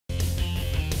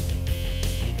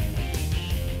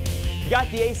got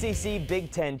the ACC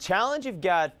Big Ten Challenge. You've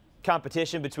got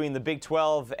competition between the Big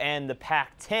 12 and the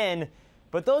Pac-10,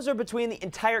 but those are between the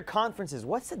entire conferences.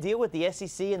 What's the deal with the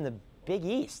SEC and the Big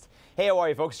East? Hey, how are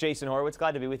you, folks? Jason Horowitz.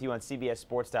 Glad to be with you on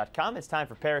CBSSports.com. It's time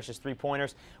for Parrish's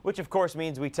three-pointers, which, of course,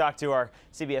 means we talk to our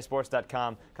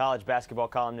CBSSports.com college basketball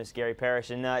columnist, Gary Parrish.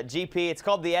 And, GP, it's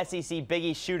called the SEC Big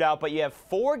East Shootout, but you have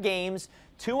 4 games,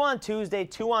 2 on Tuesday,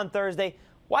 2 on Thursday.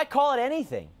 Why call it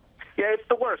anything? Yeah, it's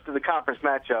the worst of the conference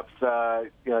matchups,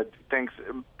 things,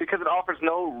 because it offers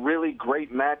no really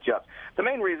great matchups. The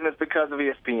main reason is because of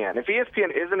ESPN. If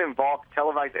ESPN isn't involved to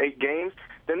televise 8 games,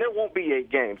 then there won't be 8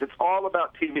 games. It's all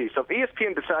about TV. So if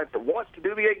ESPN decides it wants to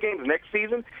do the 8 games next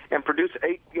season and produce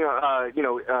 8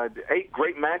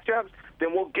 great matchups,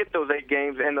 then we'll get those 8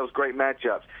 games and those great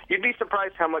matchups. You'd be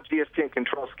surprised how much ESPN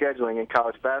controls scheduling in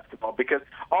college basketball because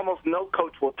almost no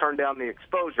coach will turn down the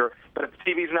exposure, but if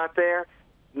the TV's not there,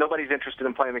 nobody's interested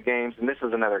in playing the games, and this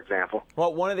is another example.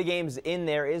 Well, one of the games in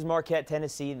there is Marquette,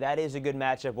 Tennessee. That is a good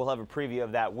matchup. We'll have a preview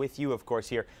of that with you, of course,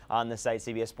 here on the site,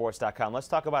 CBSSports.com. Let's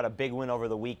talk about a big win over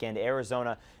the weekend.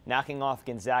 Arizona knocking off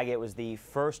Gonzaga. It was the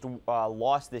first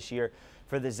loss this year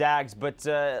for the Zags. But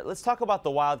let's talk about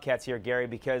the Wildcats here, Gary,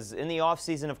 because in the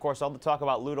offseason, of course, all the talk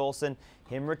about Lute Olson,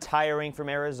 him retiring from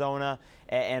Arizona,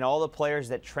 and all the players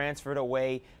that transferred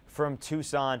away from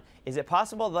Tucson. Is it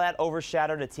possible that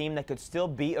overshadowed a team that could still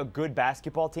be a good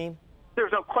basketball team?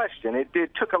 There's no question.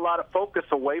 It took a lot of focus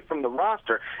away from the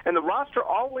roster. And the roster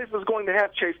always was going to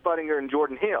have Chase Budinger and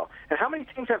Jordan Hill. And how many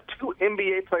teams have 2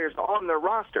 NBA players on their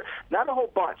roster? Not a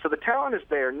whole bunch. So the talent is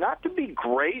there, not to be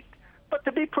great, but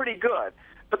to be pretty good.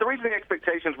 But the reason the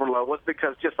expectations were low was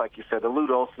because, just like you said, the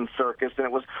Lute Olson circus, and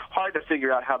it was hard to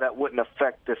figure out how that wouldn't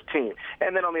affect this team.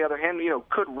 And then on the other hand,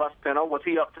 could Russ Pennell, was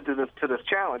he up to this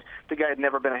challenge? The guy had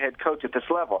never been a head coach at this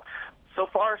level. So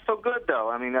far, so good, though.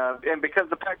 I mean, and because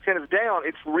the Pac-10 is down,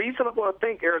 it's reasonable to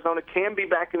think Arizona can be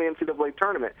back in the NCAA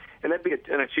tournament, and that'd be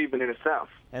an achievement in itself.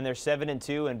 And they're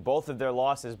 7-2, and both of their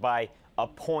losses by a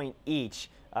point each.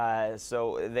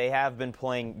 So they have been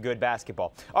playing good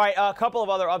basketball. All right, a couple of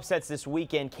other upsets this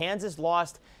weekend. Kansas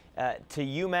lost to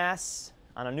UMass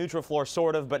on a neutral floor,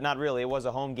 sort of, but not really. It was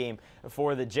a home game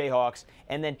for the Jayhawks.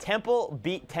 And then Temple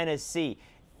beat Tennessee.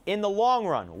 In the long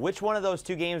run, which one of those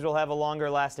 2 games will have a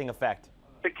longer-lasting effect?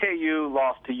 The KU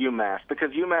lost to UMass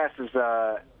because UMass is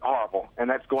horrible, and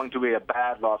that's going to be a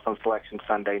bad loss on Selection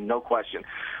Sunday, no question.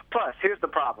 Plus, here's the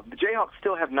problem. The Jayhawks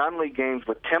still have non-league games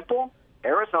with Temple,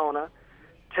 Arizona,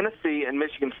 Tennessee, and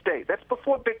Michigan State. That's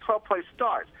before Big 12 play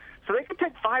starts. So they could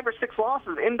take 5 or 6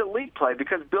 losses into league play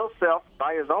because Bill Self,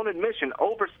 by his own admission,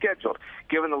 overscheduled,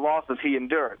 given the losses he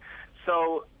endured.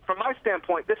 So from my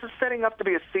standpoint, this is setting up to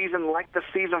be a season like the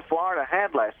season Florida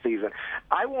had last season.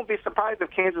 I won't be surprised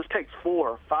if Kansas takes 4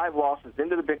 or 5 losses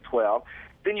into the Big 12.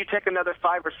 Then you take another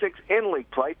 5 or 6 in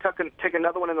league play, take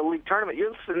another one in the league tournament.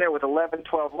 You're sitting there with 11,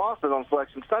 12 losses on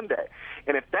Selection Sunday.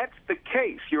 And if that's the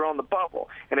case, you're on the bubble.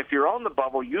 And if you're on the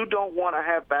bubble, you don't want to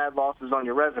have bad losses on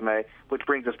your resume, which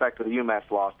brings us back to the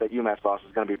UMass loss. That UMass loss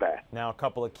is going to be bad. Now, a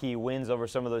couple of key wins over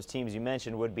some of those teams you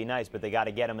mentioned would be nice, but they got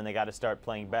to get them and they got to start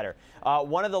playing better.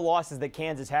 One of the losses that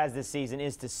Kansas has this season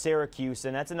is to Syracuse,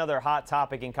 and that's another hot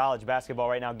topic in college basketball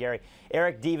right now, Gary.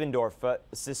 Eric Devendorf,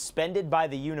 suspended by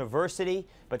the university,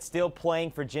 but still playing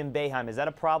for Jim Boeheim. Is that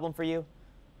a problem for you?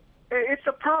 It's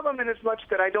a problem in as much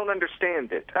that I don't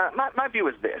understand it. My view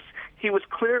is this. He was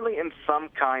clearly in some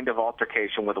kind of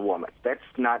altercation with a woman. That's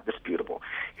not disputable.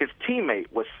 His teammate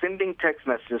was sending text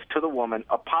messages to the woman,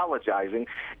 apologizing,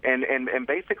 and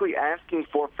basically asking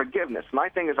for forgiveness. My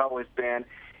thing has always been,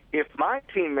 if my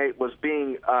teammate was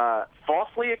being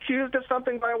falsely accused of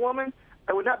something by a woman,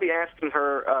 I would not be asking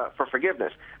her for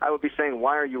forgiveness. I would be saying,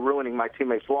 why are you ruining my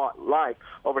teammate's life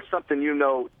over something you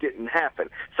know didn't happen?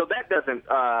 So that doesn't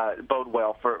bode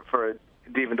well for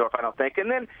Devendorf, I don't think. And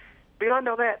then beyond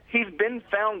all that, he's been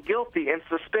found guilty and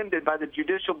suspended by the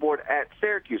judicial board at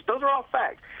Syracuse. Those are all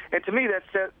facts. And to me,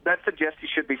 that suggests he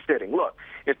should be sitting. Look,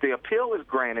 if the appeal is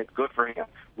granted, good for him.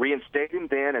 Reinstate him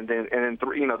then, and then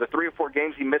the 3 or 4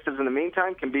 games he misses in the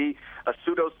meantime can be a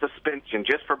pseudo suspension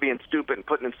just for being stupid and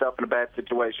putting himself in a bad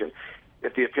situation.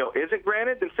 If the appeal isn't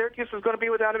granted, then Syracuse is going to be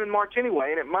without him in March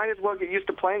anyway, and it might as well get used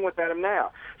to playing without him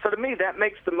now. So to me, that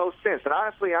makes the most sense. And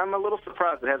honestly, I'm a little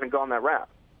surprised it hasn't gone that route.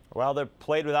 Well,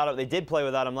 they did play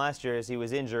without him last year as he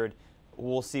was injured.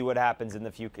 We'll see what happens in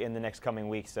the next coming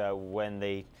weeks when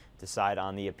they decide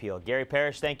on the appeal. Gary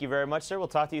Parrish, thank you very much, sir. We'll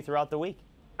talk to you throughout the week.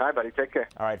 All right, buddy. Take care.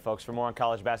 All right, folks. For more on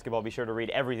college basketball, be sure to read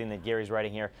everything that Gary's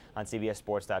writing here on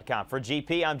CBSSports.com. For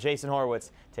GP, I'm Jason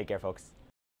Horowitz. Take care, folks.